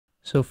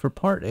So for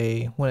part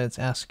A, when it's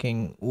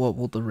asking what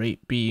will the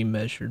rate be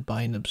measured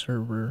by an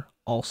observer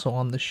also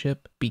on the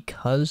ship,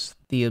 because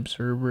the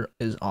observer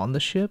is on the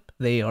ship,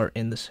 they are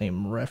in the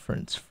same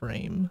reference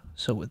frame.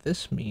 So what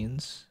this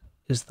means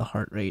is the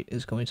heart rate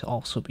is going to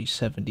also be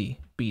 70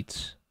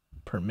 beats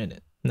per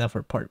minute. Now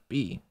for part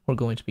B, we're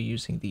going to be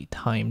using the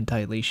time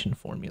dilation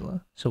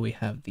formula. So we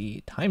have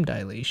the time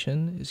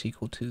dilation is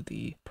equal to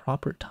the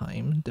proper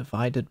time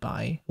divided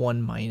by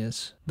 1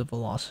 minus the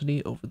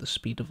velocity over the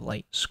speed of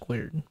light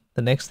squared.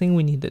 The next thing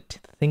we need to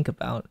think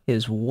about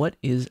is what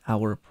is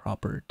our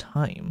proper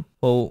time?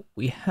 Well,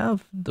 we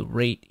have the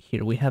rate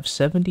here. We have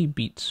 70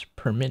 beats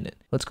per minute.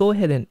 Let's go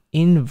ahead and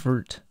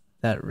invert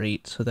that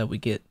rate so that we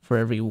get, for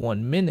every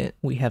 1 minute,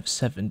 we have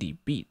 70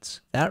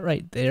 beats. That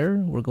right there,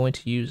 we're going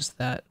to use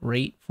that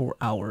rate for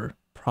our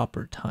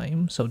proper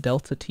time. So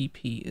delta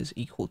TP is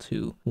equal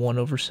to 1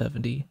 over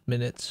 70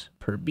 minutes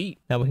per beat.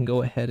 Now we can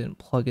go ahead and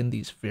plug in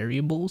these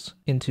variables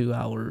into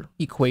our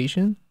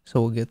equation.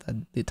 So we'll get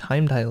that the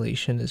time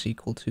dilation is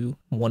equal to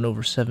 1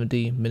 over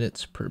 70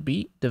 minutes per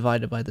beat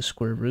divided by the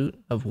square root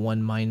of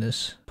 1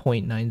 minus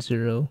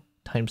 0.90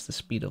 times the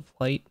speed of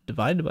light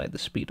divided by the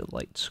speed of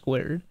light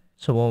squared.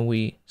 So when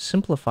we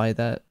simplify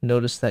that,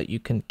 notice that you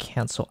can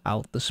cancel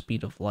out the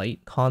speed of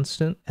light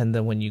constant, and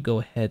then when you go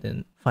ahead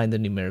and find the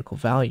numerical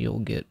value, you'll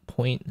get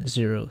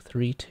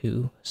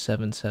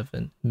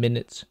 0.03277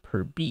 minutes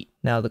per beat.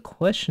 Now the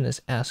question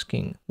is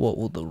asking what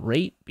will the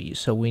rate be,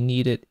 so we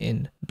need it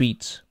in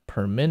beats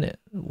per minute.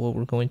 What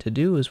we're going to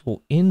do is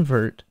we'll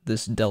invert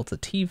this delta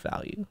t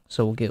value.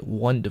 So we'll get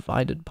 1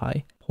 divided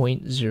by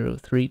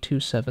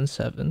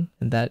 0.03277,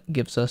 and that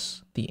gives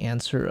us the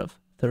answer of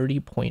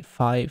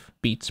 30.5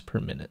 beats per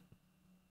minute.